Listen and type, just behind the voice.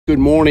Good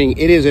morning.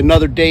 It is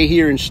another day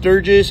here in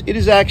Sturgis. It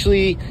is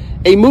actually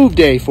a move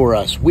day for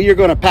us. We are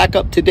going to pack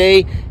up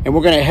today and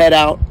we're going to head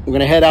out. We're going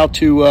to head out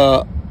to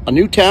a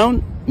new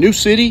town, new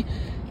city,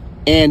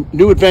 and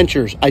new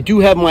adventures. I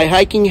do have my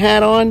hiking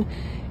hat on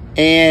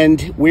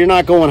and we're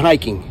not going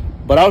hiking,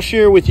 but I'll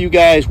share with you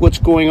guys what's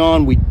going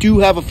on. We do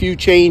have a few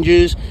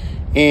changes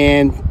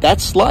and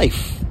that's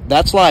life.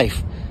 That's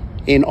life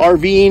in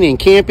RVing and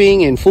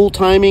camping and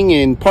full-timing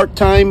and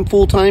part-time,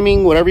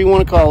 full-timing, whatever you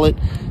want to call it.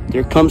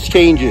 There comes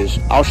changes.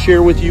 I'll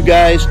share with you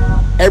guys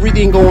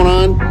everything going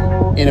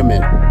on in a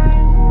minute.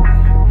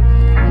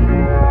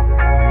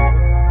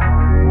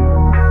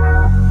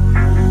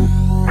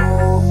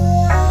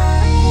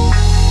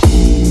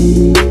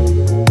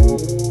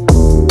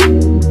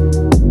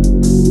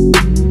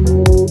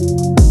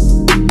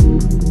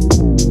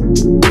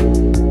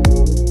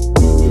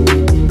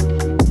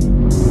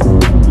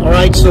 All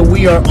right, so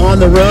we are on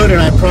the road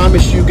and I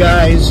promised you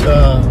guys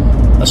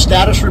a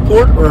status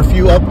report or a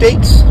few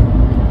updates.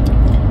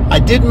 I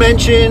did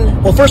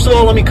mention, well, first of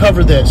all, let me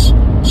cover this.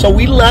 So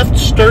we left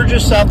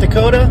Sturgis, South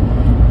Dakota,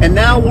 and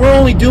now we're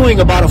only doing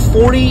about a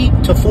 40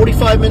 to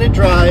 45 minute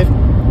drive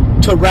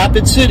to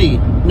Rapid City.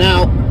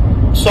 Now,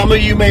 some of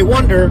you may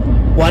wonder,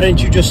 why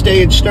didn't you just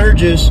stay in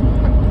Sturgis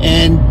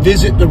and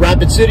visit the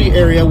Rapid City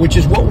area, which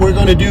is what we're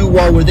going to do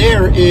while we're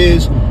there,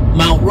 is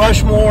Mount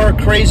Rushmore,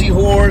 Crazy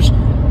Horse,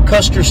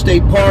 Custer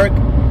State Park.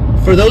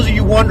 For those of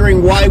you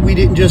wondering why we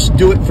didn't just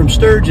do it from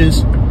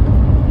Sturgis,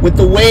 with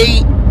the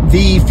way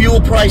the fuel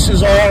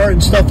prices are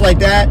and stuff like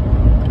that,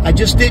 I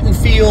just didn't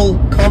feel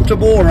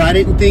comfortable, or I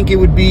didn't think it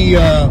would be,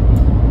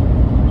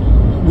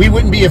 we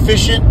wouldn't be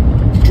efficient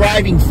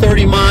driving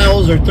 30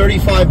 miles or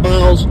 35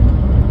 miles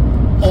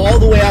all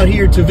the way out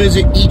here to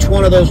visit each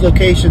one of those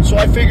locations. So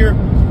I figure,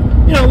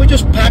 you know, we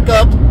just pack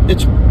up.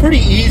 It's pretty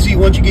easy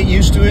once you get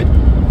used to it.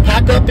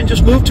 Pack up and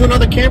just move to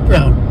another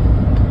campground.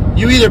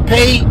 You either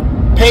pay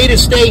to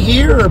stay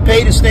here or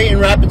pay to stay in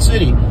Rapid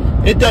City.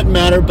 It doesn't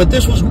matter, but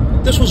this was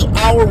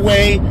our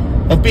way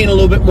of being a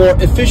little bit more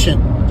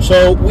efficient.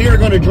 So we are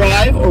going to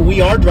drive, or we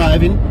are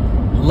driving,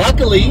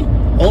 luckily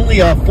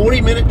only a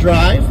 40-minute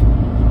drive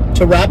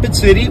to Rapid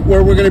City,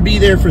 where we're going to be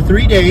there for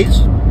 3 days.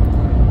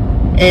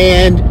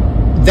 And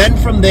then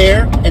from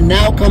there, and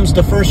now comes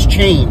the first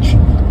change.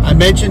 I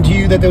mentioned to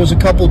you that there was a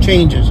couple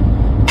changes.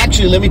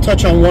 Actually, let me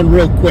touch on one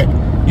real quick.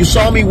 You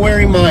saw me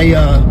wearing my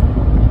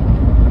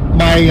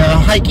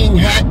hiking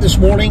hat this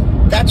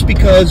morning. That's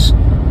because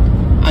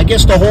I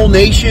guess the whole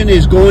nation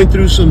is going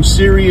through some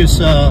serious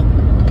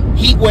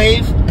heat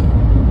wave.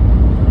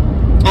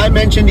 I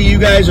mentioned to you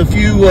guys a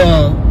few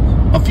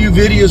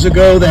videos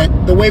ago that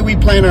the way we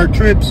plan our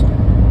trips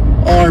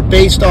are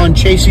based on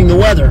chasing the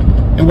weather.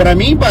 And what I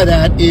mean by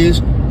that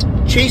is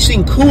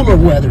chasing cooler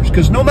weathers,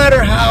 because no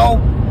matter how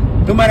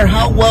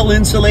well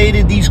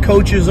insulated these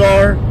coaches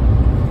are,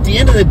 at the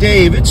end of the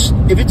day, if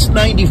it's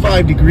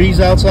 95 degrees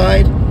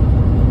outside,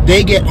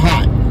 they get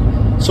hot.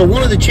 So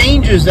one of the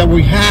changes that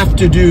we have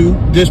to do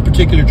this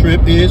particular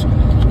trip is,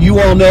 you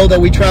all know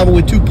that we travel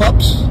with 2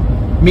 pups,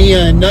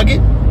 Mia and Nugget.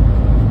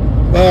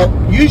 Well,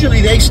 usually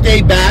they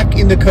stay back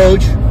in the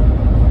coach.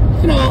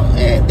 You know,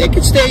 they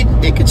could stay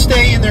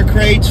in their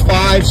crates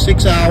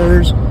 5-6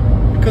 hours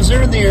because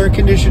they're in the air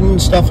conditioning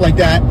and stuff like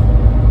that.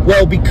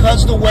 Well,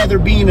 because the weather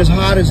being as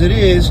hot as it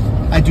is,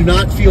 I do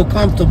not feel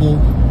comfortable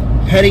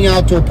heading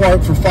out to a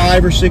park for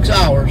 5 or 6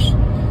 hours.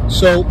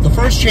 So the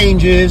first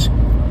change is,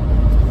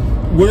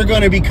 we're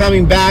going to be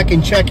coming back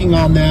and checking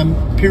on them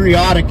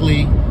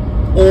periodically,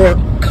 or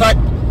cut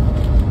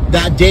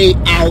that day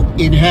out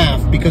in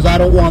half, because I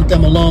don't want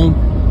them alone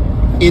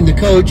in the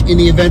coach in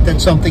the event that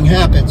something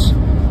happens.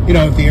 You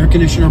know, if the air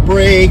conditioner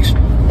breaks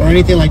or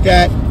anything like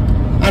that.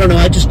 I don't know,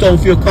 I just don't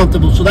feel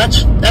comfortable. So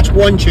that's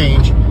one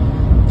change.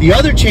 The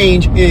other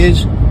change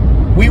is,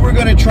 we were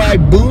going to try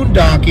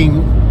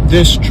boondocking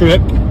this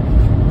trip,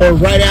 or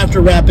right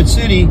after Rapid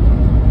City,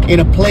 in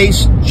a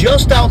place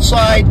just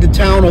outside the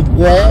town of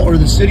Wall, or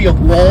the city of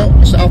Wall,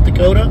 South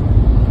Dakota.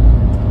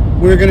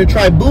 We're going to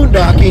try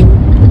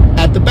boondocking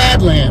at the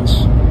Badlands.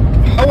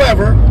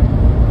 However,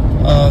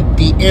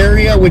 the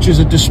area, which is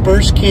a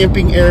dispersed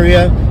camping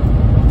area,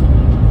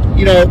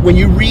 you know, when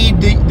you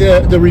read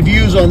the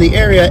reviews on the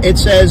area, it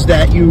says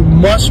that you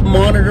must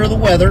monitor the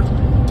weather,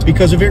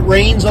 because if it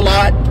rains a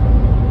lot,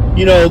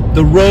 you know,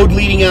 the road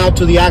leading out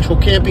to the actual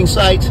camping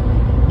sites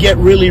get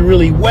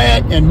really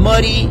wet and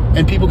muddy,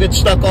 and people get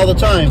stuck all the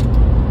time.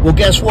 Well,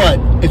 guess what?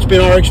 It's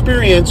been our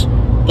experience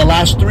the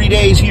last 3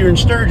 days here in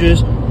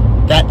Sturgis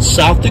that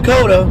South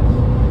Dakota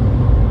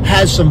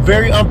has some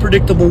very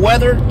unpredictable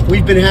weather.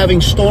 We've been having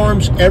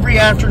storms every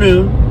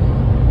afternoon,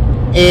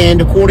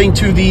 and according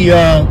to the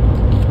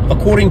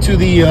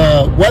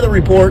weather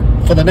report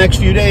for the next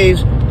few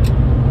days,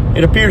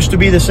 it appears to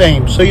be the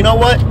same. So you know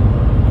what?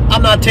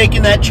 I'm not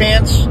taking that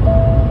chance.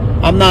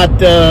 I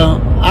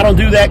don't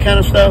do that kind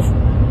of stuff.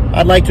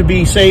 I'd like to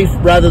be safe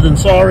rather than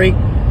sorry.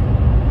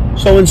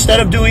 So instead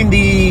of doing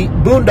the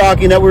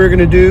boondocking that we were going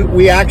to do,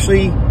 we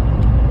actually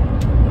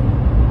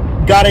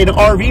got an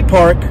RV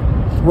park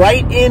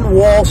right in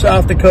Wall,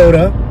 South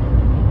Dakota,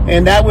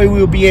 and that way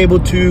we'll be able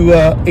to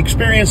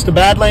experience the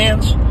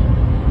Badlands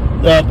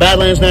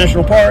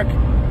National Park,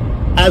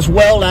 as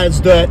well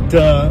as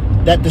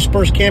that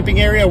dispersed camping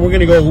area. We're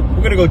gonna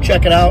go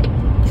check it out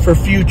for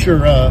future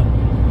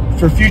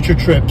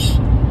trips.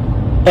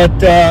 But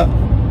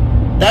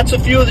that's a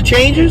few of the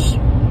changes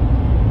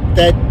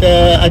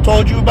that I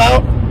told you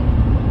about.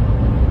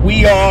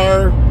 We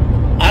are,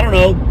 I don't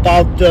know,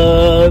 about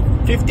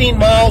 15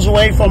 miles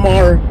away from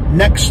our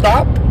next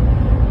stop.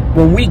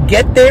 When we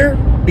get there,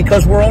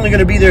 because we're only going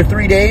to be there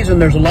 3 days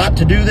and there's a lot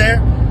to do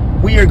there,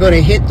 we are going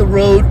to hit the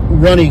road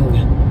running.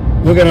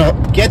 We're going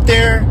to get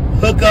there,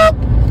 hook up,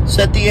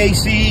 set the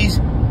ACs,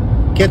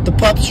 get the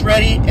pups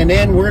ready, and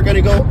then we're going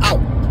to go out.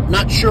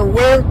 Not sure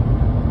where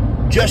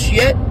just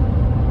yet,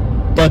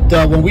 but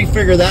when we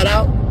figure that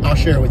out, I'll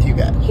share it with you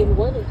guys.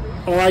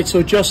 All right,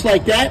 so just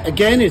like that,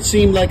 again, it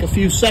seemed like a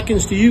few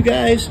seconds to you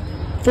guys,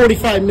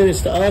 45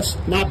 minutes to us,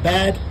 not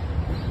bad.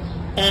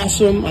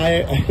 Awesome.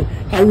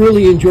 I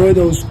really enjoy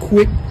those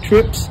quick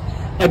trips.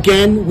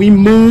 Again, we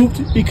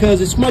moved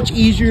because it's much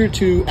easier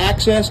to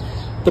access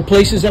the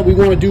places that we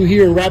want to do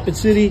here in Rapid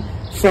City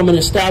from an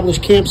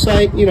established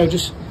campsite. You know,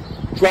 just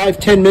drive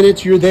 10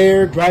 minutes, you're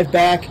there, drive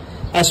back,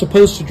 as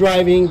opposed to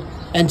driving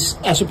and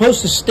as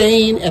opposed to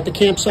staying at the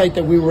campsite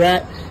that we were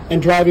at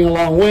and driving a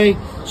long way.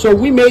 So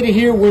we made it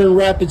here. We're in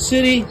Rapid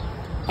City.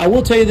 I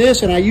will tell you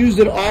this, and I've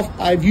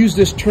used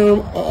this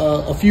term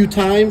a few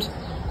times,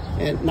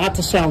 and not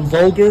to sound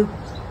vulgar,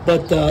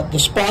 but the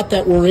spot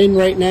that we're in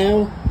right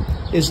now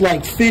is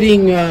like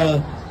fitting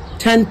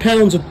 10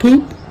 pounds of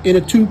poop in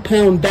a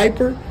 2-pound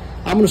diaper.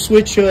 I'm going to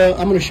switch, I'm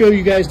going to show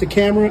you guys the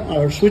camera,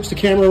 or switch the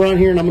camera around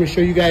here, and I'm going to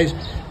show you guys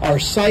our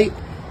site.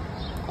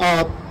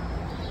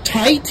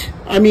 Tight,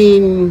 I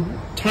mean,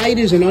 tight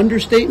is an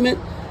understatement.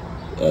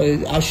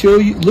 I'll show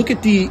you, look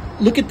at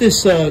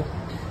this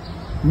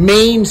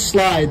main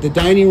slide, the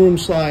dining room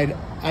slide.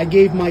 I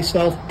gave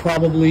myself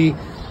probably,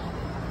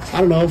 I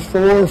don't know,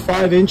 4 or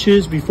 5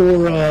 inches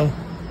before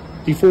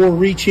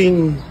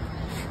reaching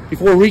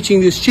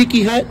this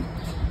cheeky hut.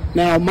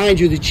 Now, mind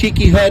you, the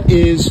cheeky hut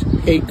is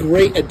a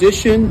great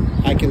addition.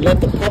 I can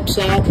let the pups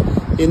out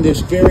in this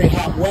very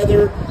hot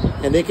weather,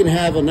 and they can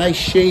have a nice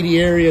shady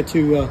area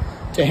to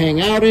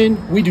hang out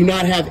in. We do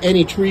not have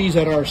any trees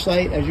at our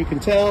site, as you can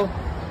tell.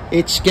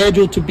 It's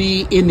scheduled to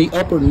be in the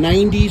upper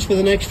 90s for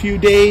the next few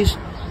days.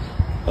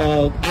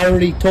 I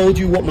already told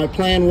you what my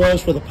plan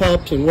was for the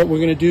pups and what we're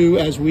going to do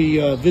as we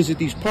visit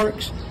these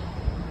parks.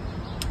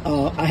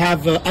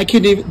 I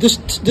couldn't even,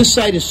 this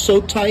site is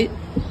so tight,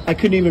 I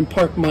couldn't even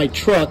park my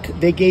truck.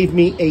 They gave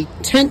me a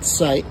tent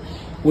site,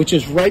 which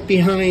is right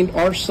behind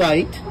our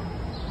site,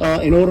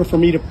 in order for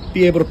me to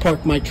be able to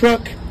park my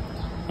truck.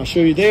 I'll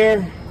show you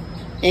there.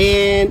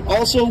 And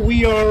also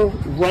we are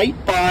right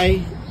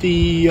by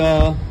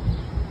the,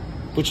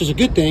 which is a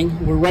good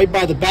thing, we're right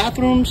by the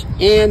bathrooms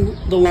and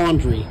the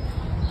laundry.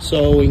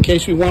 So in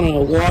case we want to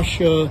wash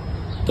the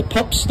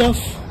pup stuff,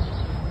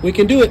 we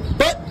can do it.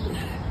 But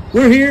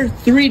we're here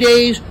 3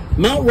 days,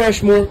 Mount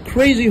Rushmore,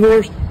 Crazy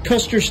Horse,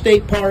 Custer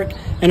State Park,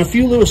 and a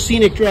few little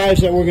scenic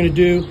drives that we're going to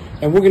do,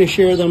 and we're going to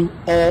share them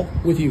all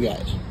with you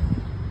guys.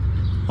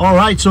 All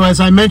right, so as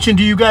I mentioned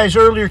to you guys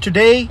earlier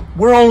today,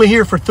 we're only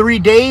here for 3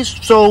 days.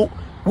 So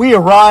we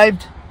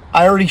arrived.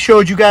 I already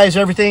showed you guys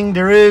everything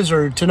there is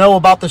or to know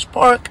about this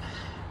park.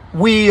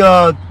 We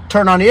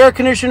turned on the air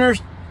conditioners,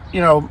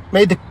 you know,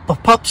 made the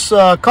pups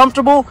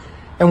comfortable,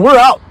 and we're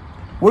out.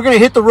 We're going to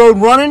hit the road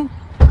running.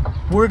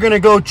 We're going to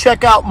go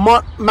check out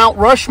Mount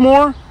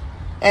Rushmore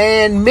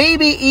and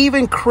maybe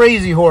even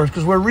Crazy Horse,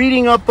 because we're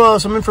reading up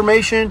some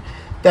information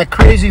that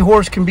Crazy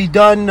Horse can be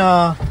done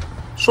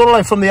sort of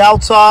like from the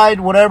outside,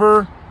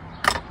 whatever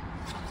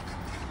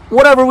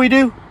we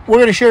do, we're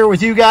going to share it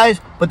with you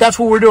guys. But that's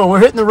what we're doing. We're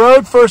hitting the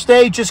road. First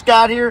day, just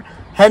got here,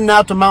 heading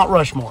out to Mount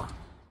Rushmore.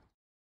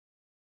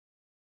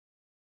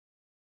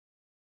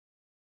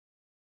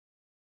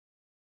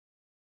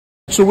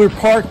 So we're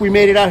parked. We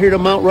made it out here to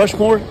Mount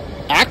Rushmore.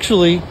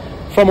 Actually,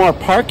 from our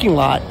parking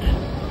lot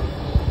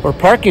or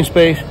parking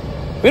space,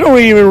 we don't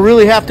even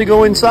really have to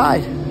go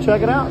inside.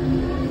 Check it out.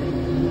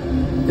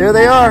 There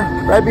they are,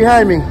 right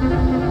behind me.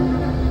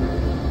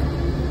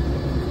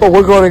 But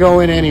we're going to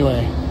go in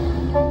anyway.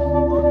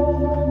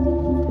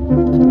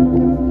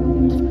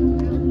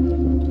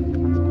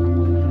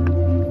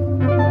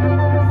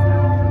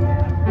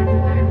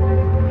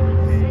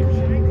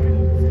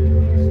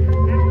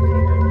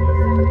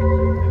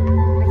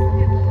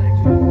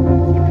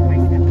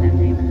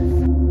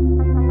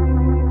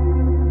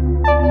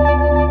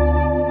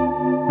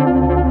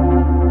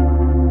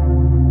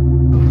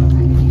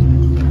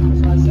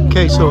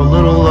 Okay, so a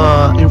little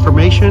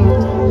information.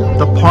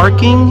 The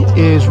parking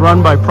is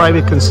run by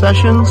private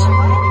concessions.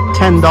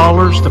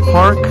 $10 to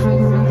park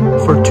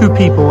for 2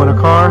 people in a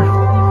car.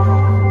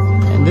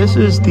 And this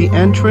is the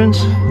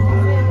entrance.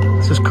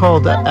 This is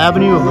called the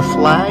Avenue of the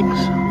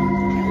Flags,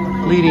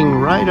 leading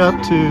right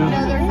up to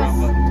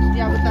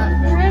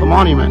the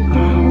monument.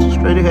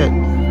 Straight ahead.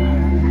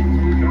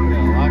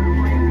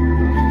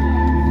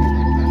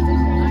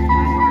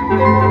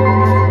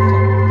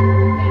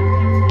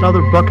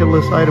 Another bucket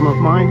list item of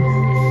mine,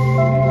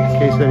 in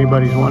case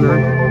anybody's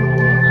wondering.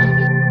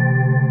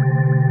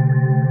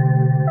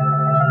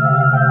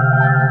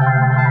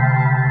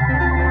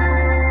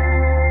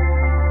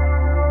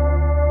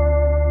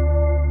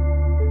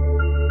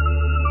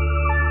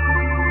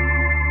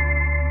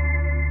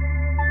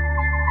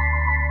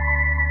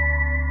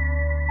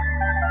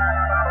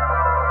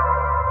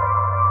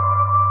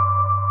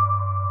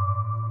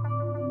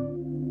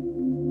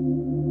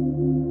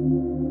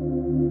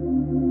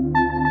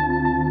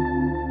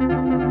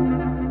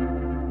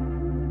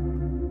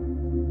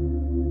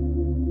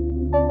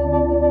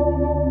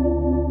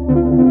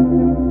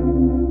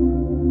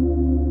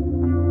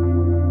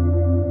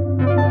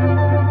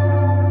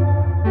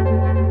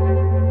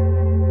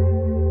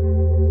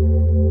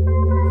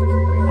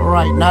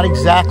 Not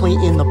exactly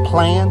in the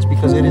plans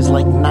because it is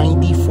like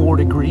 94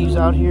 degrees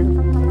out here,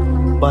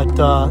 but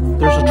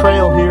there's a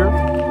trail here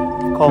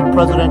called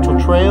Presidential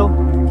Trail.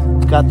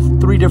 It's got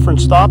 3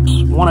 different stops,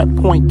 one at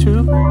point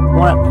 2,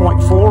 one at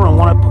point 4, and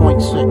one at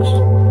point 6.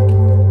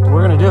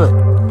 We're gonna do it.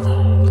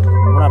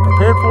 We're not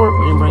prepared for it.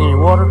 We didn't bring any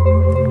water,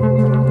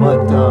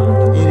 but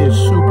it is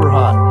super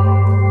hot.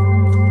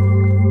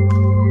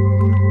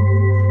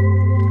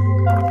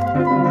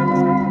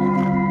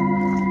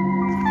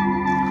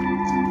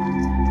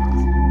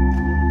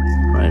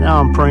 Now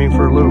I'm praying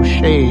for a little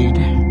shade,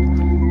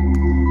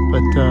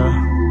 but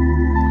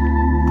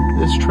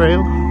this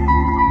trail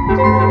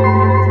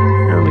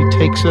apparently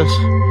takes us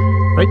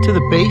right to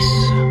the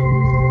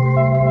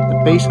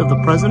base of the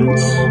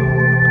presidents.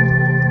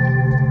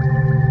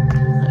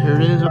 Here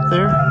it is up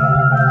there.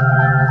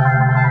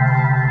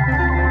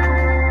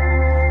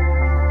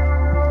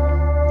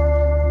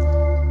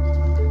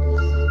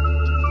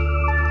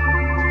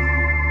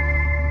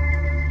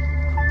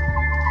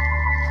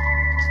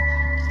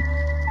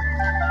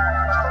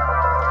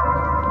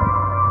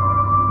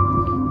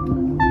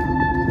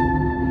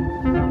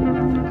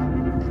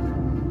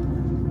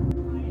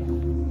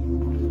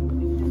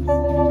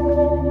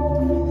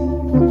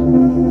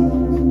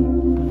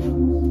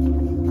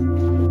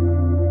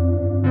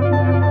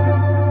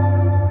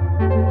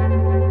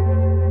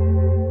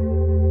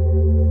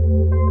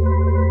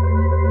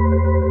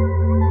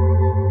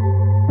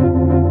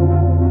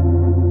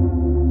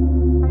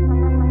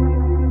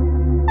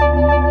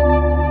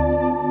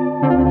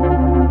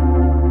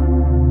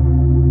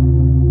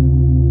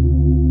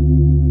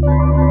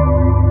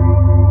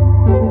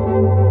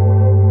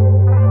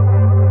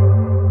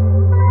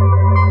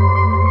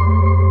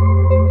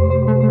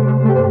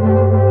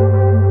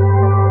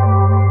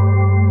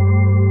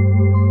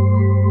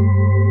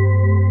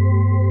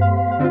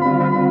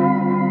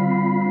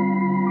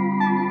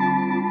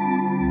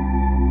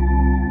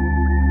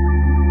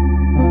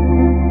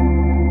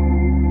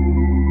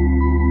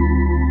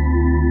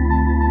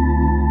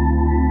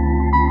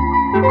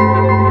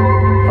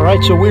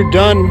 Alright, so we're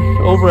done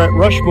over at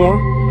Rushmore.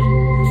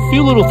 A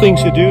few little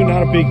things to do,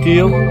 not a big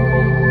deal.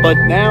 But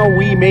now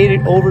we made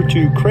it over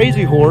to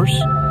Crazy Horse.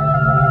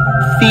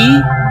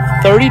 Fee,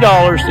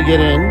 $30 to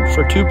get in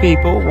for 2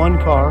 people, 1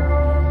 car.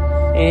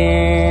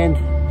 And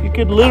you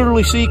could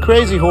literally see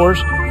Crazy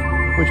Horse,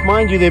 which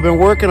mind you, they've been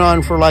working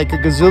on for like a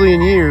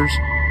gazillion years.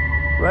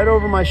 Right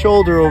over my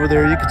shoulder over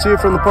there. You can see it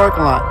from the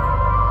parking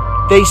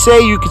lot. They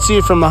say you can see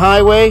it from the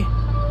highway.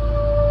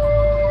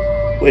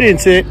 We didn't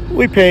see it.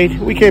 We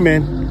paid. We came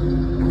in.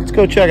 Let's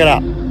go check it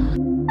out.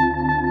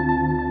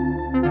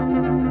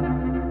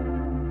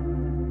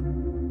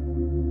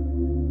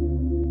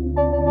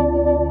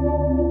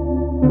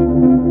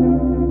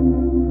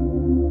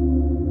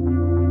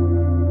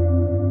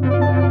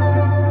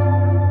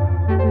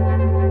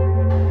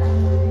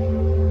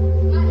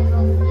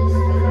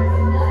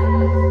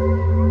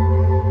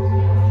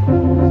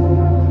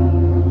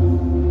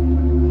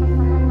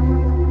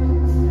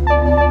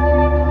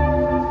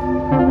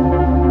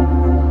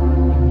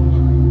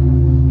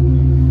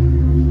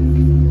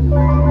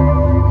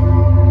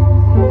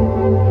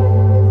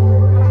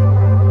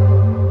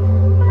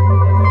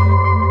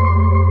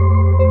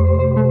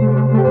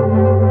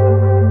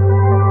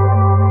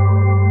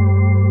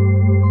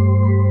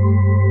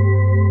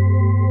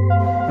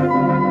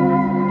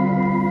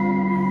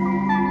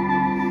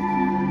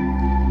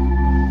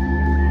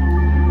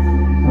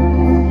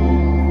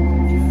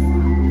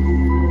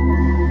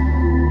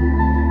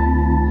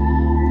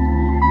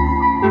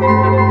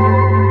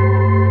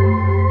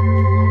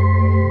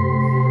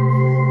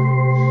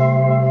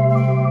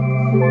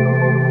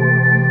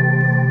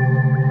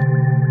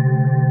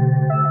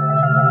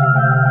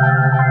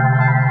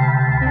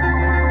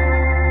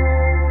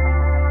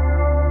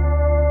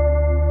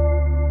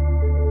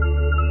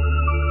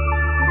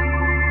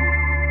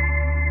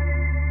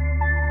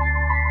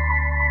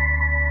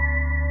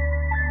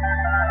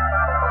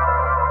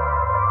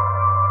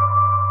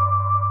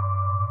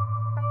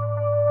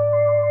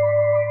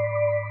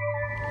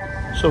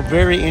 So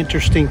very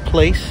interesting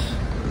place,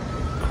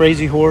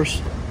 Crazy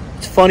Horse.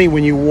 It's funny,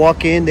 when you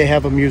walk in, they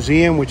have a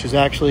museum, which is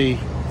actually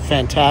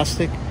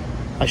fantastic.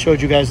 I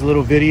showed you guys a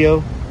little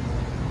video.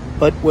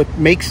 But what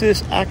makes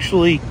this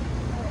actually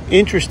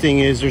interesting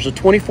is there's a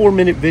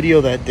 24-minute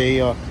video that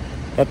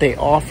they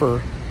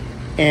offer,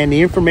 and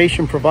the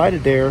information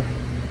provided there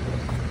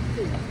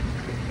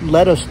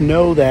let us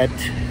know that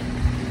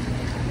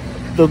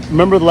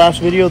remember the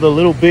last video, the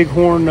Little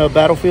Bighorn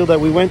battlefield that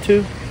we went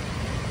to?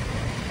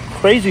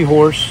 Crazy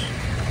Horse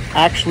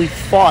actually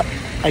fought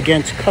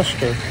against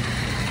Custer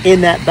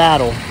in that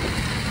battle,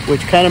 which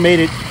kind of made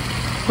it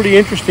pretty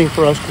interesting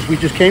for us because we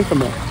just came from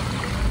there.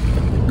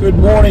 Good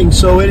morning.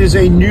 So it is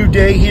a new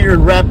day here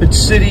in Rapid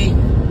City,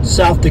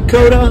 South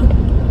Dakota.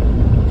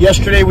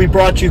 Yesterday we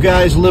brought you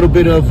guys a little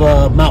bit of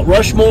Mount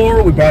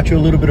Rushmore. We brought you a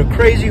little bit of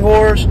Crazy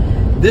Horse.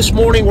 This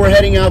morning we're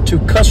heading out to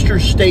Custer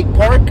State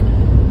Park,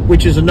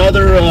 which is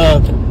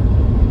another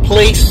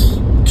place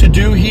to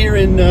do here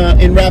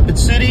in Rapid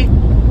City.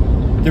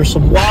 There's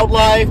some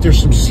wildlife,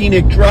 there's some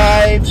scenic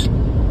drives,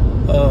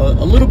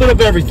 a little bit of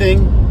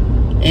everything,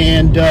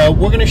 and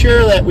we're going to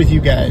share that with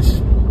you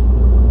guys.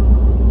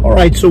 All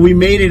right, so we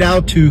made it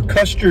out to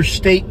Custer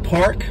State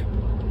Park.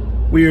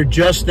 We are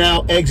just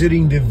now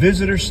exiting the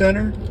visitor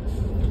center.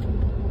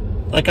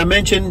 Like I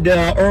mentioned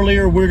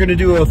earlier, we're going to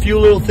do a few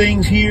little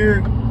things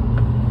here.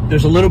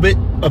 There's a little bit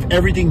of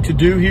everything to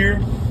do here.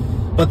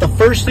 But the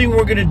first thing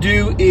we're going to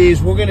do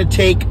is we're going to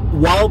take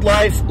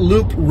Wildlife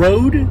Loop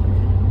Road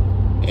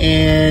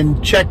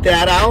and check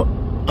that out.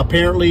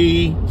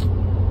 Apparently,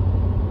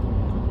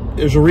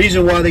 there's a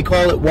reason why they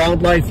call it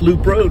Wildlife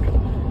Loop Road.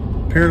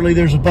 Apparently,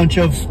 there's a bunch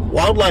of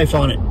wildlife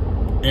on it.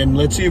 And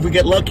let's see if we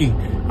get lucky.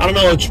 I don't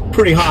know, it's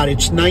pretty hot.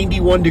 It's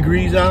 91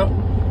 degrees out.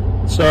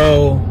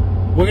 So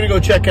we're going to go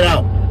check it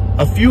out.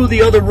 A few of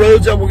the other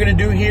roads that we're going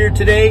to do here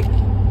today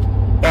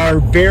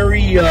are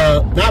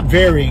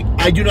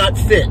I do not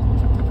fit.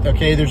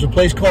 Okay, there's a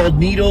place called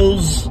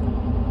Needles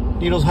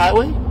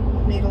Highway?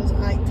 Needles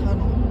Eye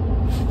Tunnel.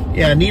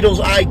 Yeah, Needles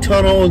Eye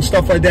Tunnel and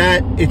stuff like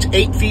that. It's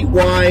 8 feet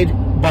wide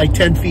by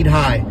 10 feet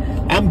high.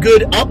 I'm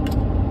good up,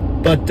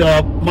 but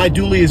my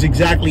dually is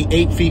exactly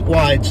 8 feet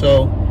wide.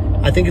 So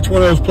I think it's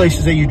one of those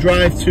places that you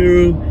drive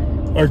to,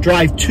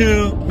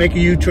 make a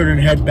U-turn and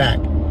head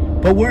back.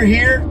 But we're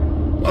here.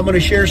 I'm going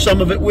to share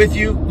some of it with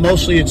you.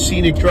 Mostly it's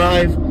scenic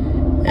drive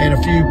and a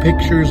few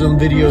pictures and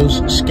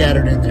videos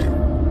scattered in there.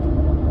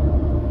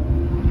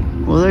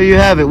 Well, there you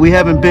have it. We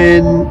haven't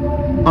been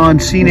on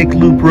Scenic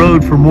Loop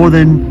Road for more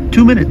than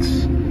 2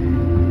 minutes.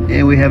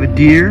 And we have a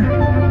deer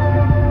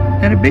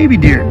and a baby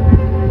deer.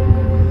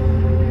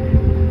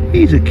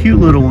 He's a cute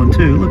little one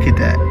too. Look at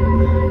that.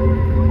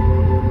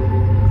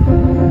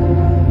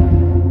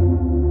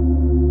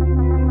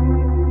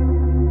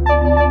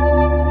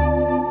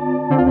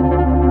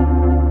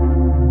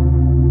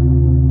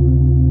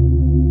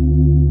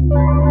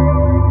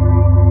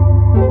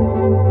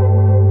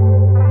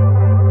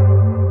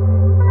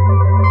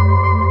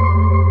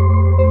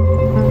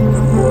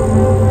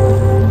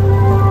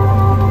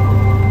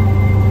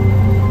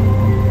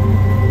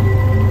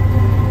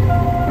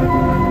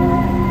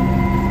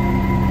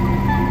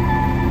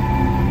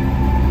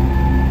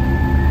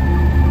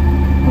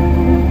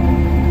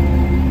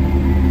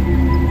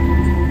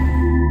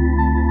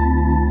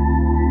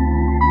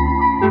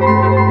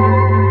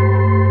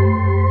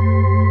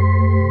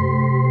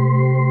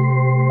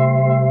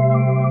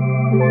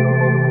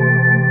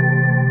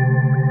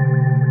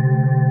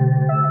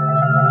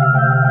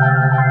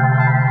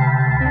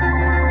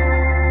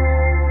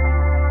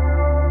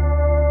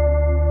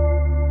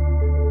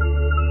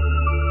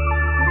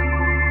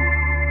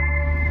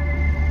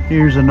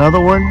 Here's another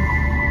one.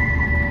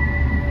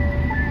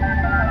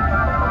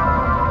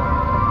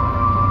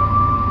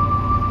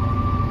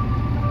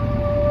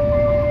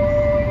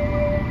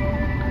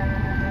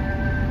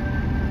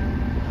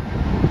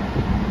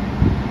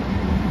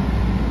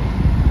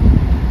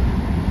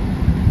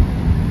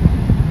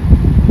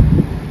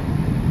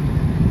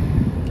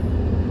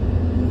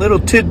 Little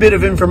tidbit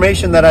of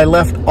information that I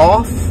left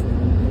off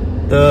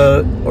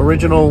the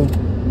original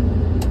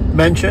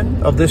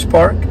mention of this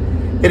park.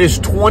 It is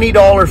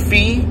 $20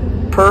 fee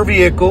per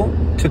vehicle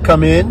to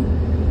come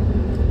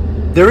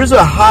in. There is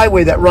a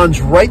highway that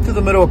runs right through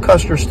the middle of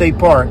Custer State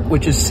Park,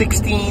 which is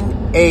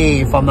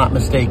 16A, if I'm not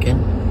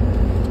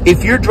mistaken.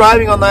 If you're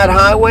driving on that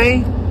highway,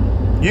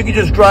 you can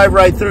just drive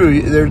right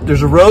through.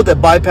 There's a road that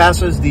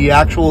bypasses the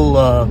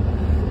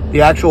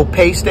actual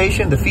pay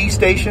station, the fee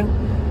station,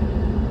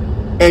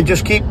 and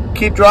just keep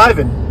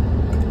driving.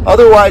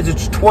 Otherwise,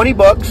 it's 20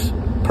 bucks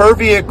per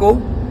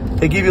vehicle.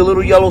 They give you a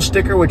little yellow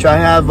sticker, which I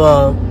have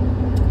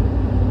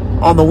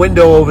on the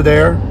window over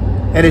there,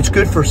 and it's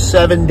good for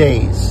 7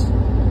 days.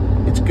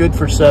 It's good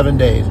for 7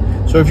 days.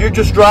 So if you're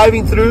just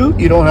driving through,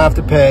 you don't have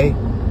to pay.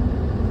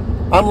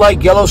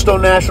 Unlike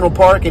Yellowstone National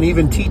Park and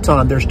even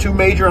Teton, there's 2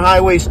 major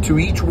highways to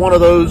each one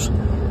of those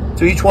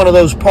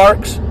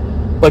parks,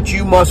 but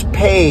you must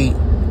pay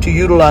to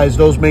utilize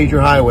those major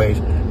highways,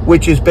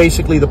 which is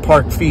basically the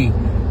park fee.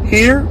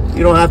 Here,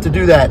 you don't have to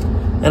do that,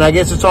 and I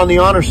guess it's on the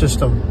honor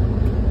system.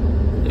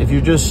 If you're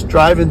just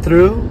driving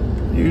through,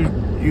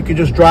 you can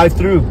just drive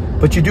through,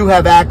 but you do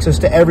have access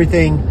to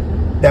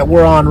everything that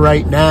we're on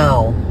right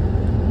now.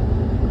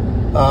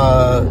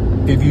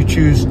 If you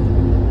choose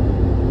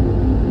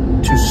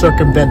trying to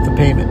circumvent the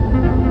payment.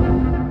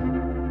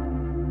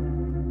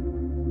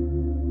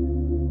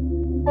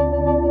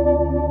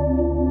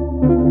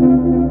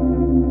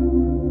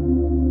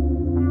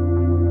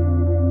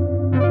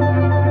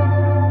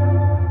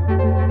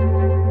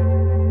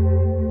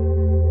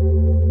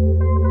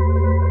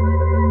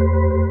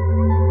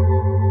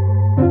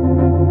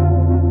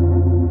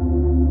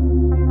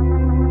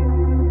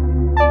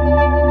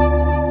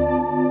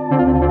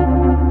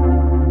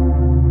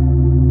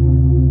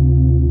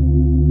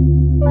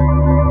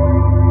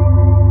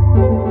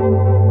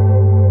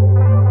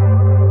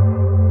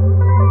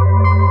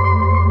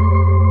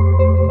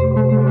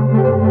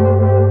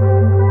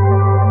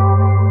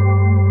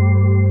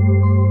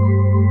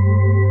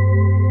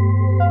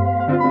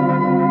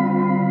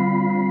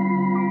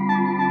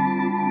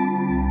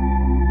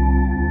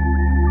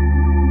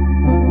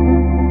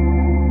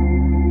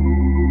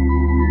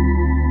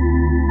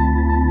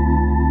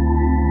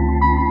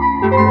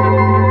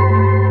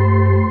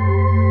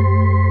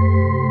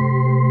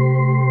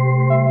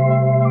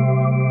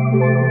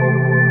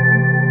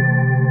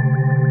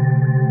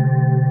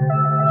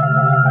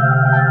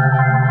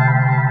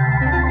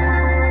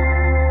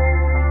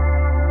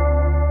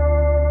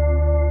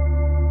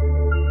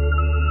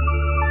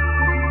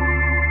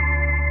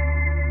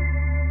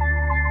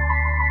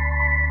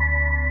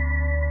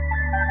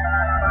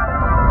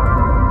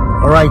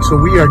 All right, so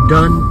we are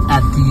done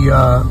at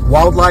the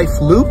wildlife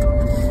loop,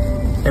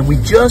 and we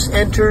just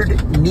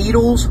entered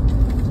Needles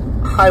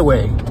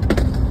Highway.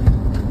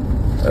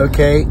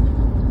 Okay,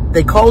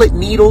 they call it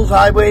Needles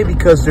Highway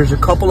because there's a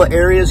couple of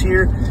areas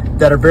here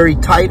that are very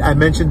tight. I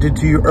mentioned it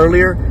to you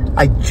earlier.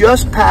 I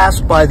just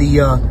passed by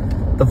the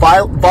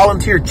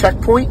volunteer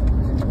checkpoint.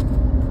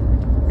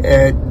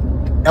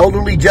 An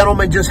elderly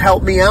gentleman just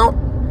helped me out,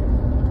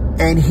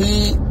 and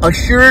he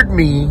assured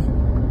me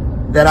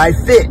that I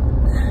fit.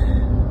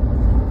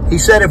 He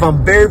said if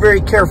I'm very,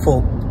 very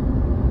careful,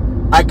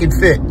 I can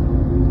fit.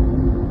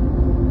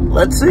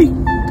 Let's see.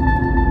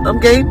 I'm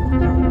game.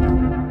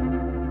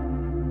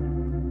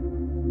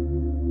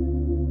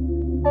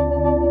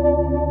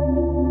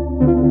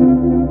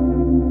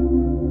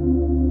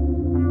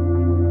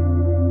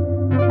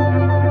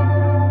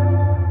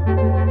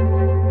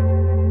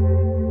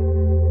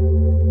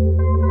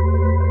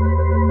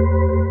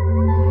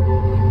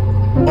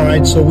 All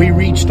right, so we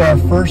reached our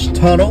first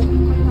tunnel.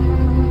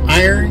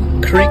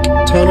 Iron Creek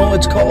Tunnel,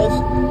 it's called.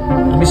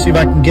 Let me see if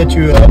I can get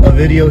you a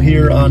video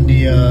here on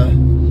the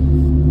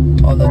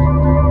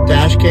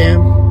dash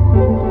cam.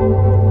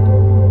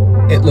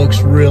 It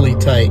looks really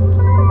tight.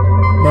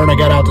 Myrna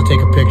got out to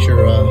take a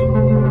picture.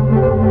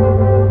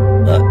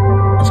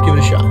 Let's give it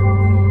a shot.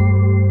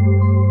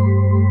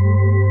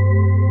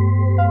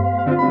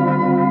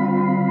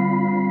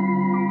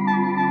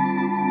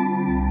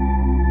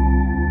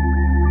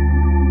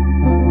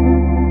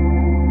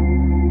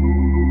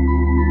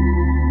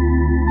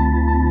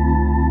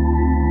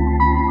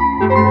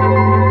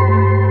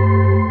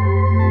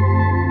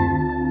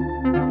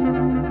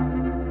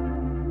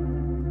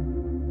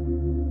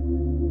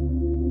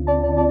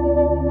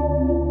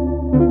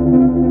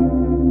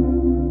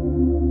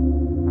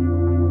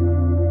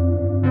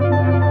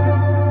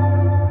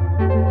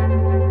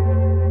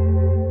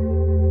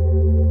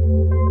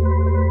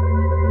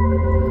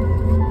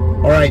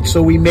 Alright,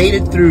 so we made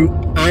it through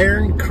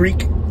Iron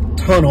Creek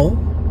Tunnel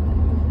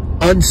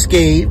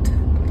unscathed,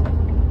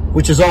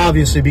 which is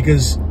obviously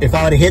because if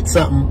I would have hit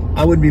something,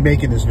 I wouldn't be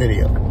making this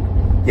video.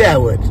 Yeah, I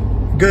would.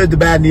 Good, the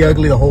bad, and the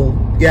ugly, the whole.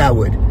 Yeah, I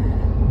would.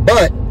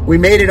 But we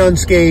made it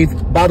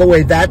unscathed. By the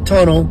way, that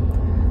tunnel,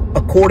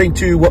 according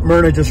to what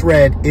Myrna just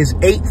read, is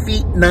 8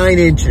 feet 9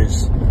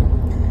 inches.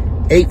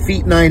 8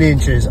 feet 9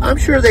 inches. I'm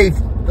sure they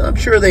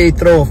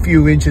throw a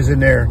few inches in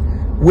there.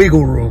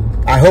 Wiggle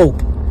room, I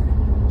hope.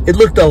 It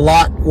looked a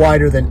lot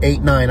wider than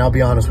 8'9", I'll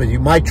be honest with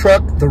you. My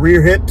truck, the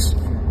rear hips,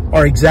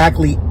 are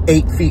exactly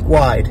 8 feet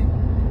wide.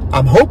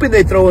 I'm hoping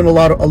they throw in a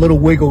little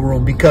wiggle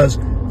room, because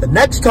the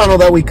next tunnel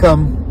that we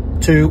come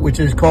to, which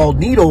is called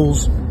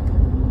Needles,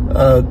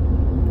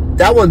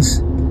 that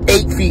one's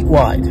 8 feet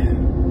wide.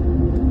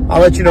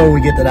 I'll let you know when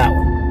we get to that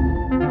one.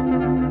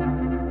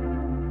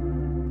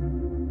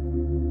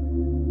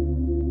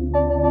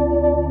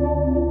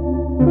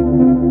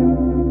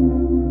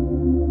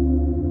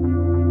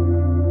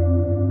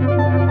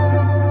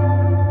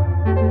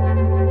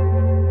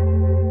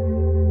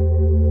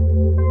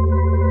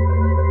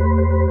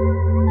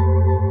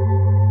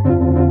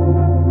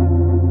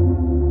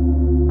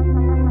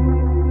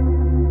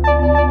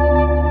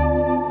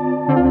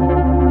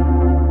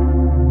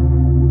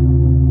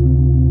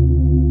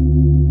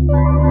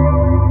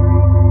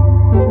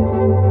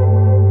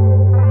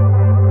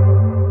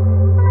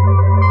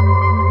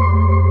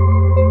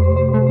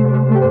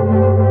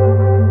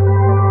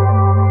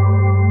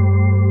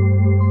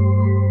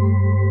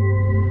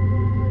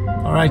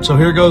 Alright, so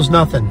here goes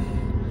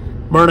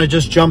nothing. Myrna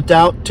just jumped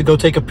out to go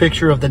take a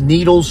picture of the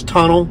Needles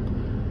Tunnel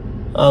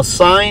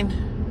sign.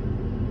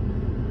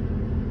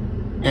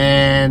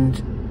 And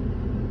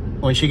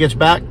when she gets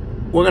back,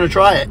 we're going to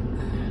try it.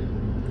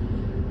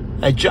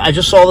 I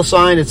just saw the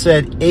sign. It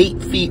said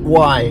 8 feet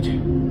wide.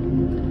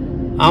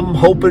 I'm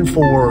hoping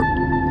for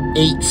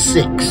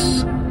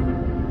 8.6.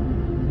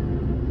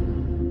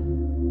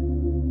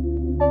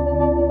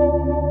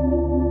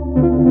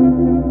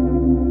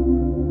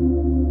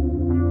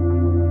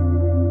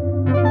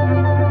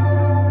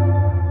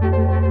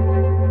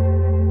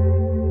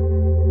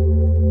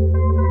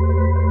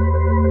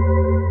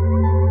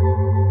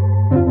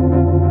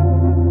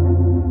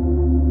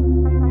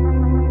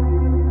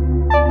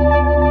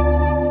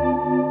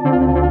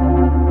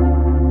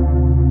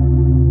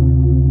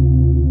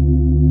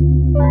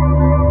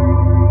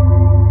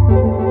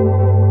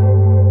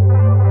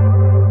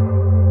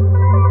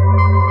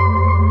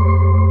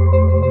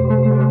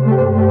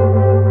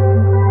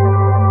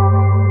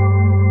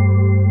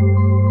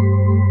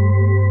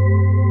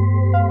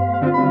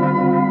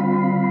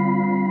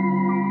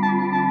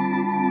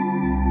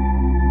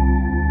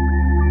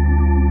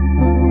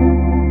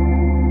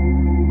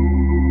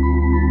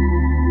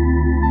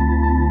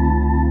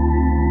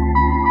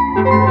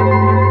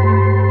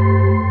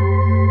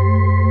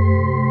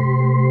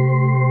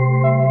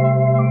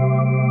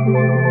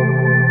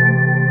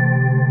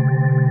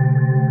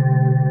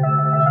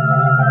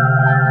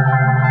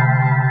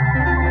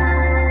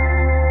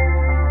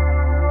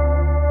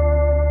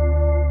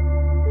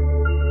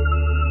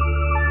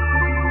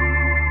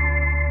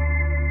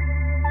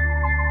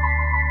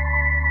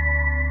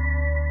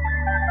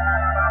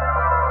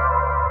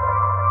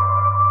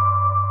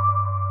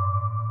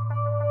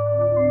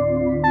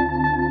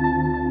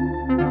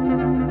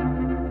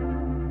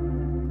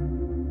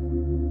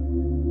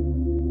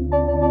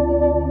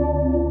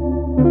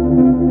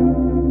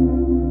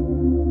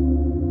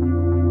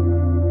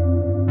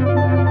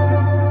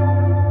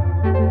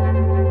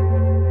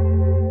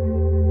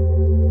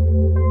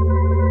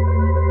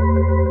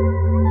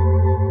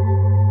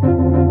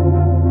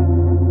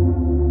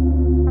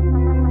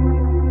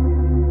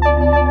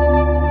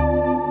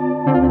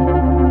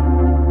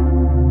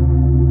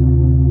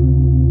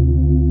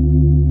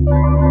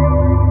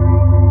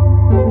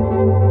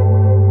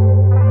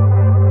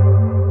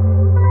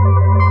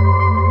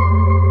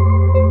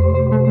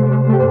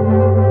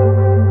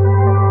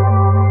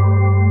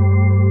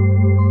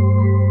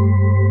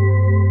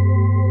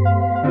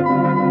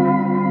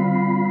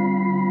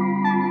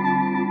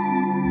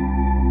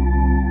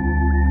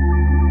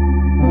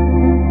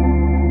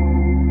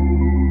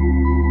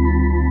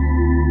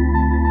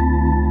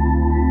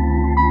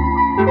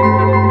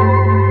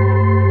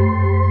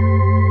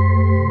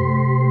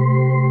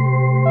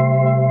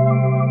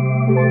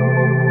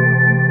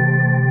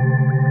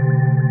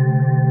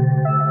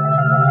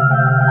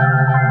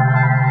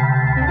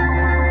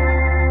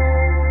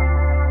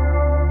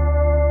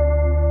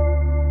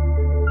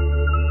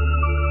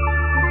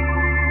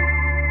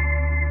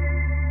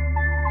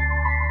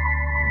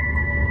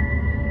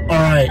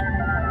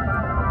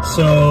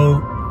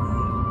 So,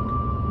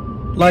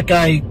 like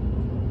I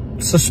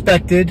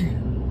suspected,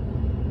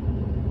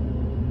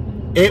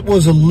 it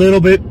was a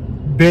little bit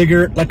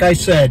bigger. Like I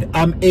said,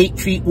 I'm 8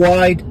 feet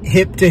wide,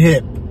 hip to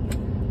hip.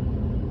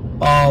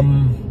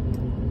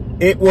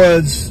 It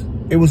was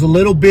a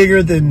little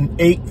bigger than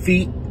 8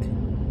 feet,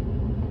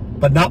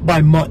 but not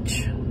by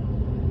much.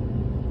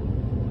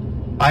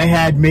 I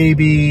had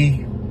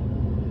maybe,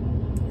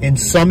 in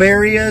some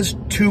areas,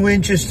 2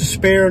 inches to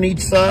spare on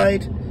each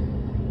side.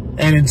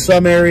 And in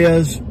some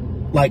areas,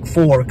 like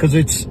 4, because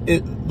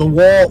the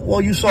wall.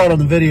 Well, you saw it on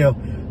the video.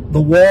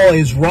 The wall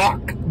is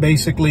rock.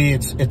 Basically,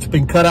 it's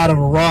been cut out of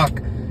a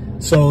rock,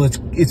 so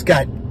it's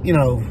got, you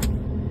know,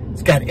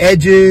 it's got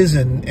edges,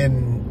 and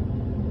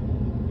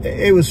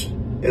it was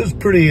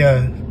pretty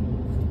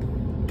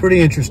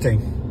interesting.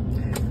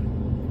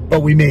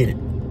 But we made it.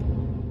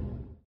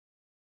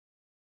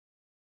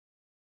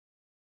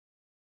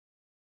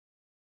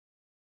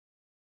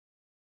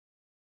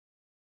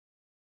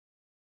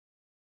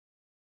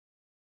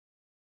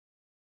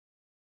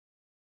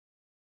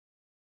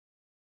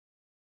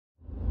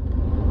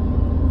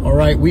 All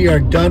right, we are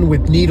done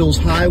with Needles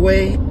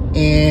Highway,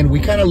 and we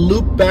kind of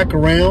loop back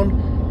around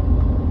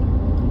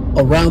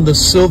the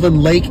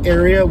Sylvan Lake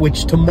area,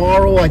 which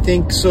tomorrow I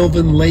think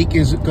Sylvan Lake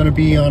is going to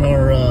be on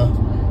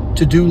our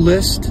to-do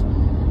list.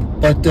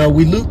 But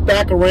we looped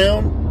back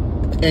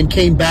around and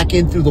came back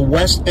in through the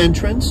west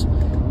entrance,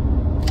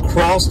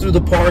 crossed through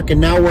the park, and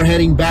now we're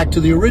heading back to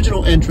the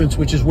original entrance,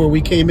 which is where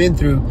we came in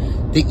through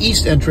the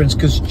east entrance,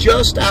 because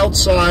just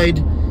outside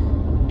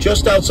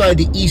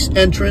the east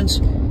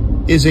entrance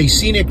is a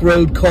scenic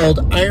road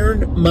called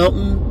Iron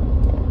Mountain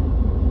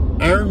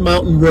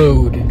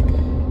Road.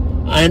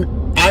 And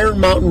Iron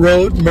Mountain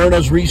Road,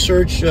 Myrna's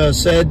research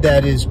said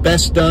that is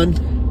best done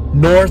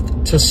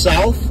north to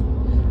south.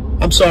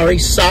 I'm sorry,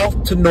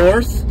 south to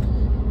north.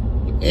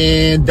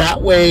 And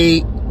that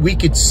way we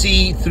could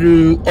see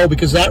through, oh,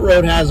 because that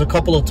road has a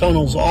couple of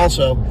tunnels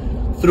also.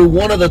 Through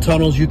one of the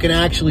tunnels, you can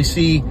actually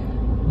see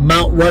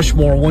Mount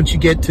Rushmore once you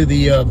get to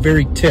the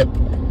very tip.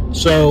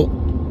 So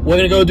we're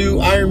going to go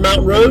do Iron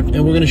Mountain Road,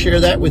 and we're going to share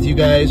that with you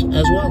guys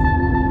as well.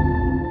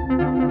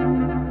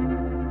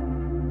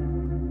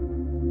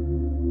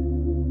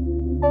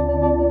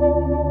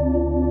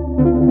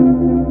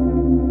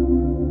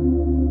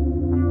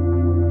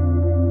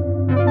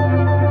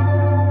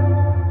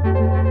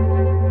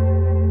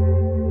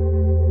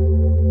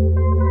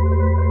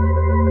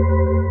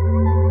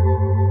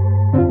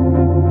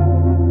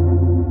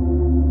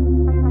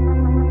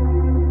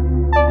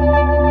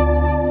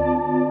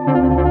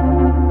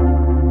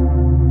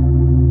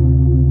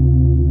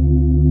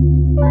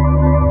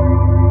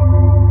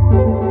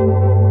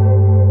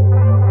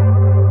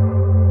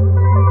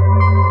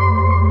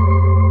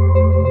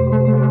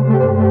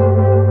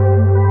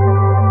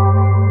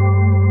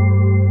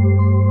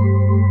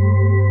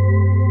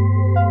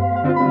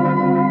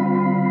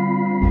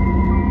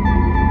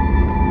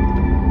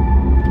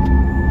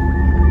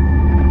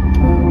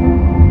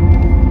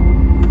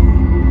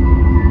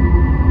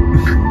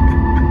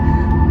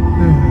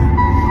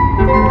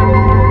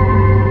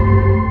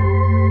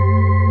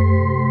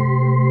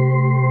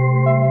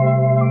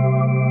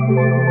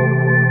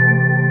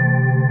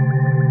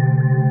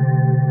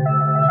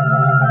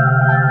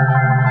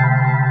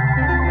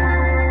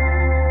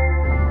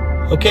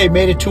 Okay,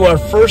 made it to our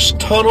first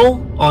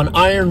tunnel on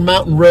Iron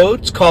Mountain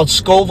Road. It's called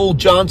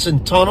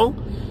Scoville-Johnson Tunnel.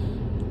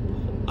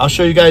 I'll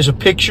show you guys a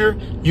picture.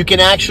 You can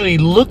actually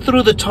look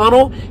through the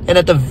tunnel, and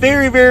at the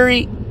very,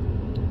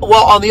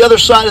 well, on the other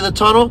side of the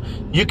tunnel,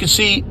 you can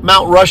see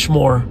Mount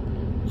Rushmore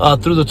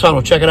through the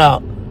tunnel. Check it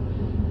out.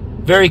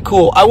 Very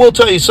cool. I will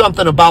tell you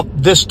something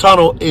about this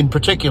tunnel in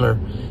particular.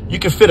 You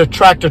can fit a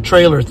tractor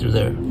trailer through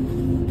there.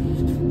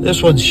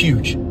 This one's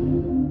huge.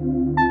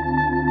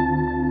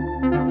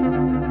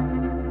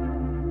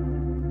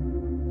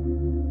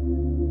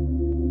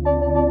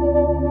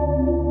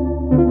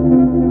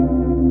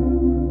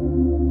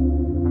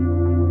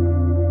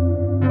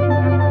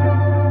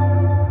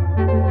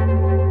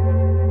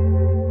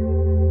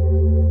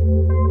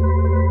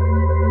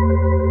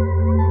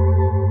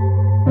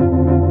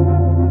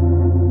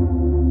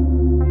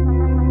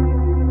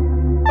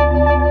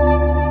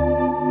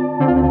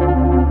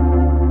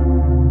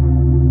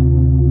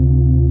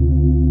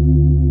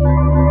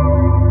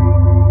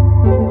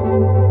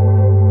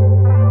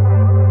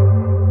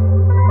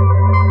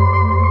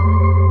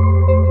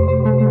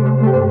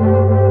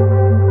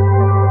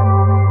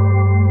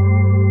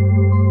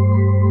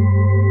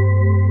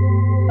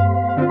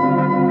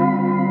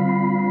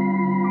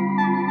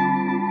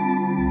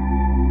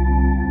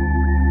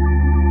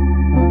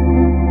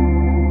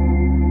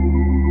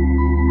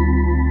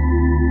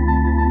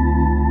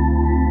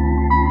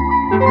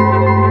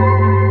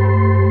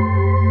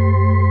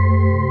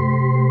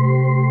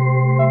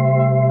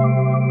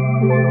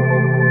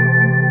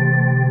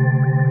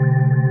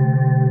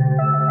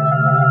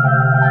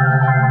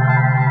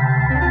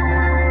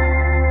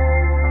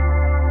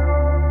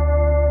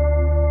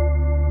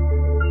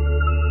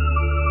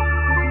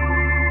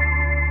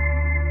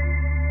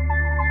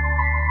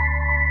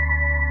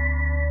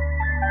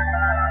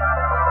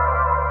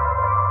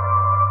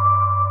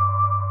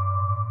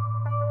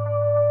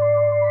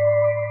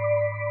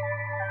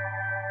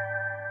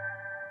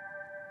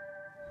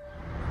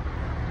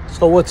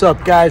 So what's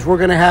up, guys? We're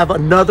gonna have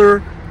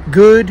another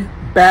good,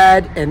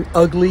 bad, and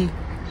ugly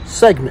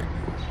segment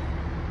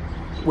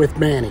with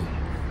Manny.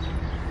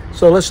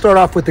 So let's start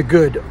off with the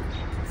good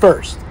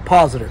first,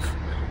 positive.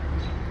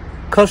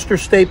 Custer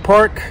State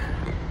Park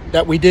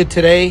that we did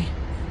today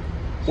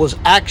was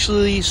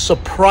actually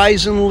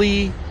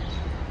surprisingly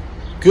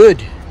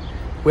good.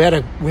 We had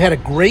a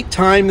great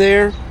time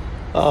there.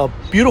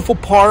 Beautiful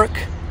park.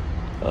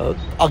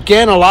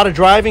 Again, a lot of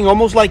driving,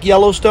 almost like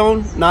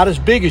Yellowstone. Not as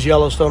big as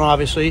Yellowstone,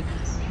 obviously,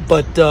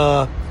 but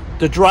the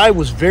drive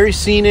was very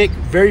scenic,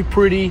 very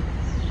pretty.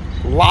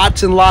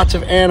 Lots and lots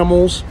of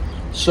animals.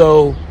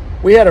 So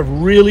we had a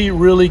really,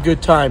 really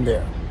good time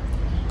there.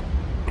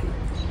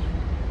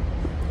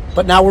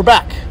 But now we're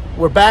back.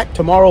 We're back.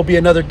 Tomorrow will be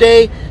another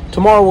day.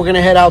 Tomorrow we're going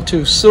to head out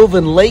to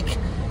Sylvan Lake,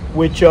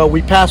 which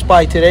we passed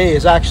by today.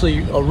 Is actually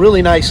a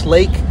really nice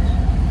lake.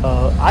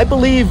 I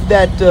believe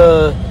that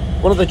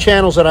one of the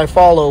channels that I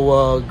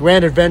follow,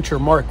 Grand Adventure,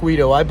 Mark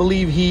Guido, I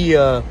believe he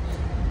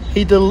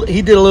did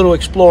a little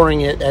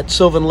exploring at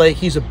Sylvan Lake.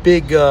 He's a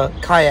big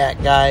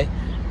kayak guy,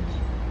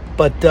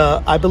 but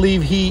I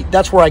believe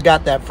that's where I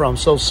got that from.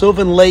 So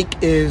Sylvan Lake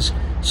is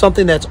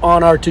something that's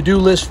on our to-do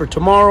list for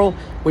tomorrow.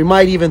 We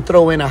might even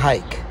throw in a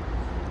hike.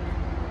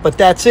 But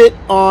that's it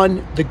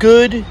on the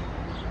good.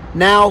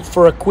 Now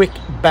for a quick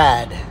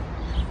bad.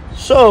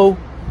 So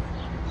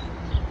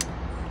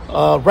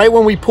right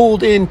when we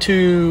pulled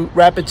into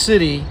Rapid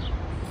City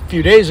a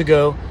few days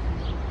ago,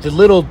 the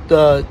little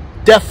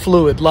DEF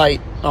fluid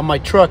light on my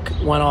truck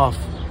went off,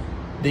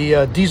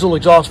 the diesel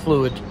exhaust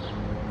fluid.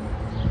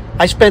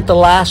 I spent the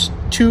last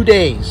 2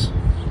 days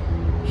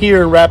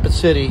here in Rapid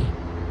City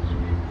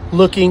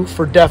looking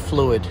for DEF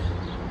fluid.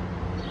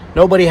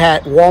 Nobody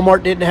had.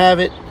 Walmart didn't have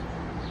it.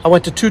 I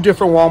went to 2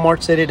 different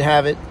Walmarts. They didn't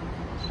have it.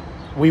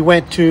 We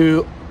went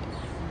to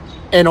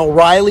an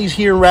O'Reilly's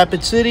here in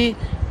Rapid City,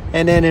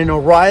 and then an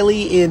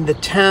O'Reilly in the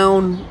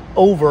town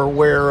over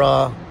where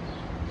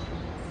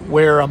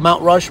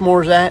Mount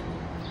Rushmore's at.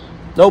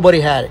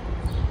 Nobody had it.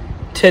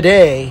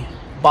 Today,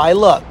 by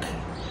luck,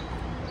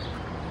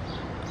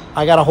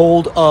 I got a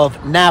hold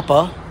of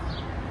Napa,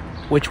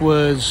 which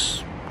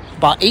was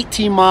about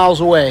 18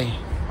 miles away,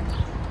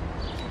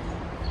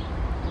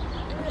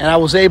 and I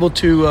was able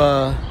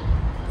to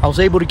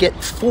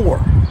get four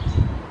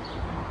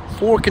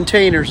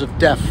containers of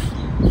DEF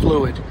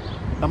fluid.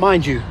 Now,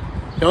 mind you,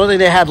 the only thing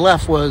they had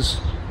left was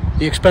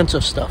the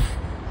expensive stuff.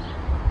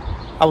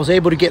 I was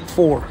able to get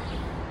 4.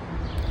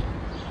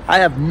 I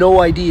have no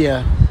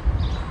idea.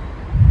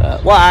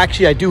 Well,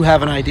 actually, I do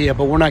have an idea,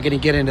 but we're not going to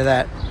get into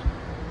that.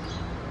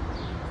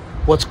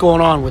 What's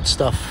going on with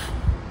stuff?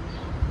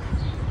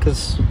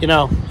 Because, you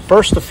know,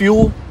 first the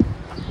fuel,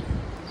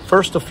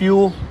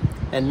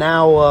 and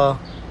now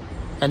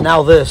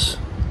this.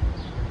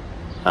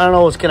 I don't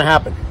know what's going to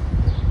happen.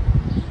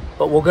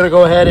 But we're going to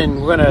go ahead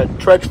and we're going to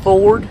trudge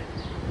forward.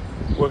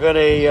 We're going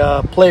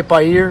to play it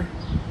by ear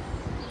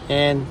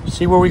and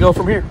see where we go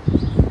from here.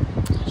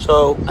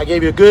 So I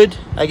gave you a good,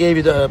 I gave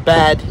you the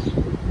bad.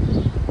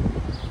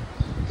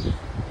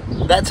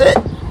 That's it.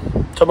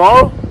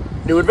 Tomorrow,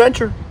 new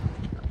adventure.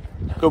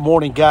 Good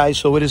morning, guys.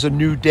 So it is a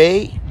new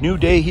day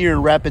here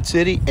in Rapid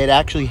City. It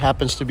actually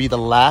happens to be the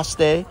last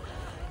day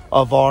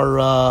of our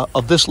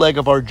of this leg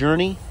of our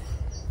journey.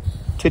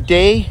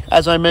 Today,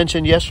 as I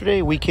mentioned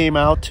yesterday, we came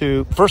out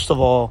to, first of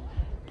all,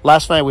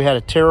 last night we had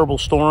a terrible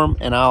storm,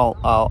 and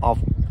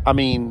I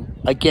mean,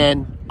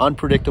 again,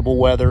 unpredictable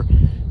weather,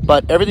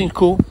 but everything's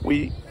cool.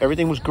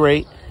 Everything was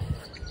great.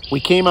 We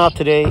came out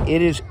today.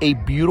 It is a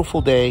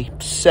beautiful day,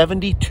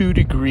 72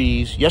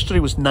 degrees. Yesterday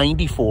was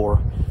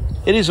 94.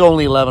 It is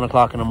only 11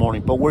 o'clock in the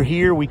morning, but we're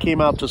here. We came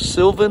out to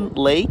Sylvan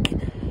Lake,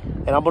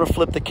 and I'm going to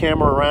flip the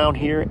camera around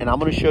here, and I'm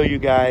going to show you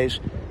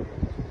guys.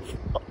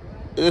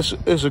 This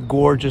is a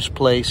gorgeous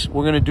place.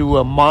 We're going to do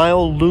a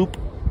mile loop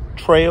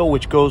trail,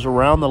 which goes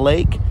around the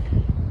lake.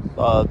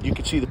 You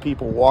can see the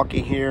people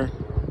walking here.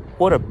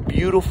 What a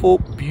beautiful,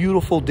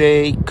 beautiful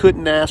day.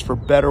 Couldn't ask for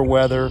better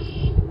weather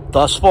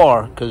thus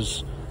far,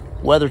 because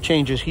weather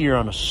changes here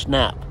on a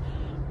snap.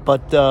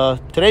 But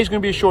today's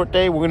going to be a short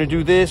day. We're going to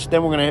do this.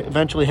 Then we're going to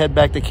eventually head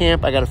back to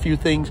camp. I got a few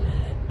things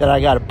that I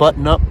got to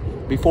button up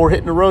before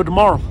hitting the road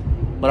tomorrow.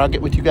 But I'll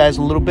get with you guys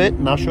in a little bit,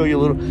 and I'll show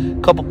you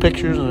a couple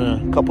pictures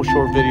and a couple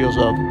short videos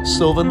of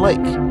Sylvan Lake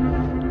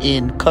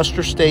in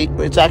Custer State.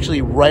 It's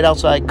actually right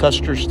outside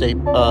Custer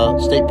State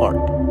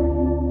Park.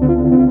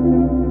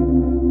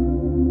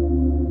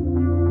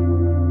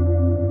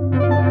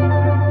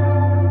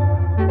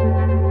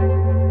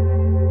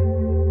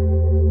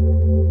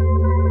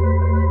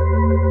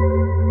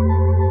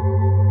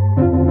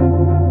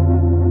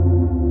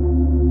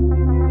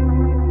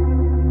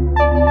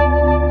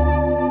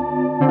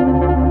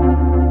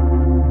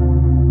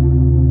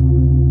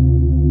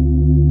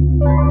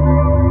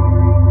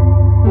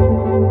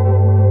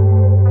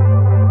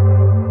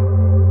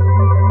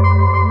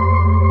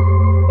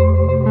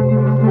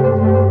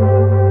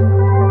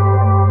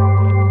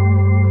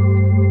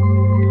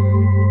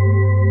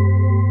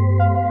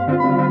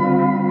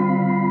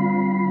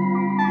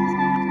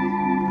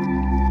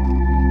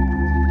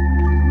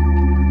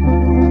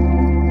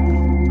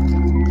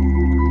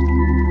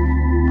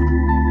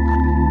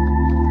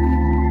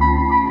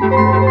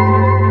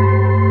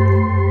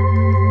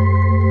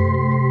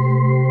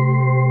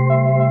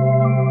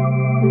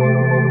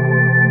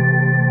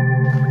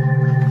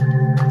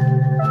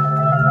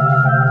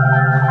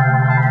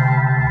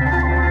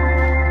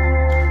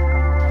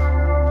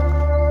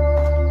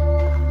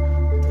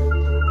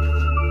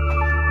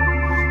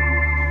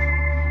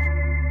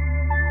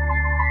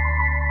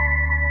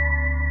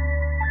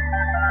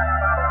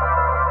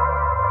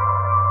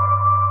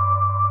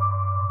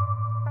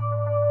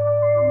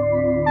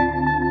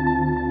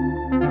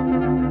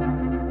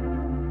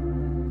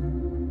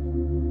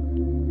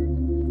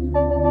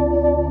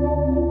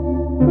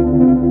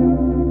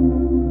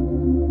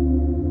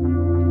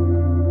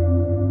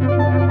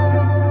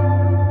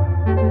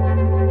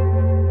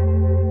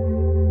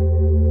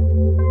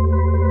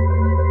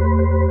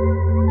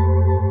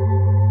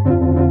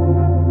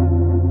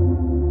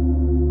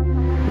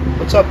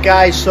 What's up,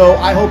 guys? So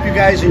I hope you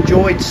guys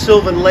enjoyed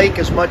Sylvan Lake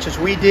as much as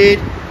we did.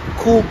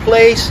 Cool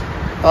place,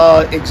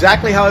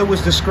 exactly how it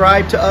was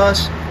described to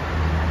us.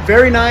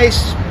 Very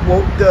nice.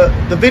 Well,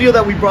 the video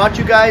that we brought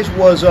you guys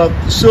was of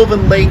the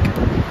Sylvan Lake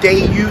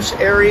day use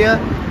area,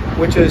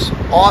 which is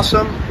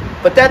awesome.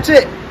 But that's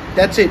it.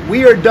 That's it.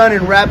 We are done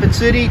in Rapid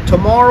City.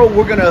 Tomorrow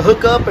we're going to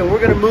hook up and we're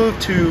going to move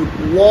to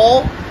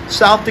Wall,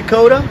 South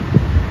Dakota.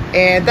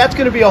 And that's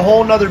going to be a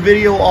whole nother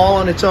video all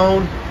on its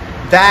own.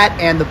 That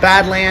and the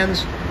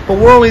Badlands. But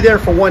we're only there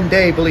for one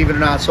day, believe it or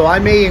not. So I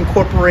may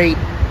incorporate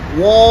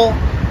Wall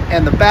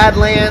and the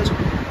Badlands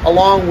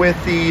along with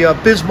the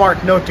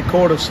Bismarck, North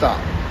Dakota stop.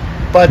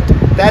 But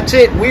that's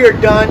it. We are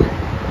done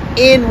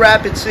in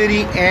Rapid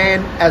City.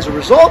 And as a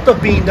result of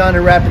being done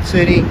in Rapid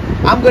City,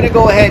 I'm going to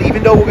go ahead,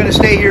 even though we're going to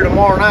stay here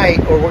tomorrow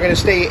night, or we're going to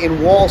stay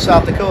in Wall,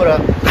 South Dakota,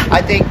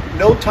 I think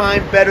no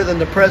time better than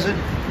the present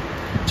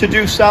to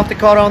do South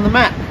Dakota on the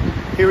map.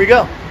 Here we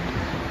go.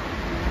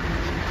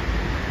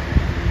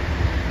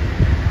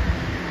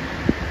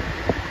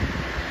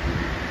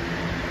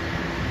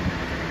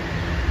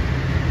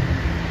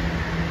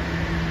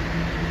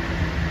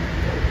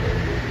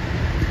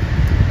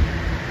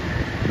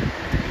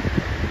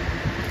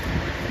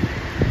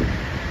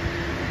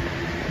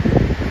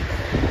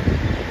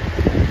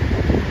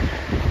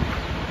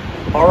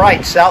 All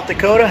right, South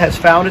Dakota has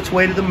found its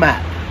way to the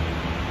map.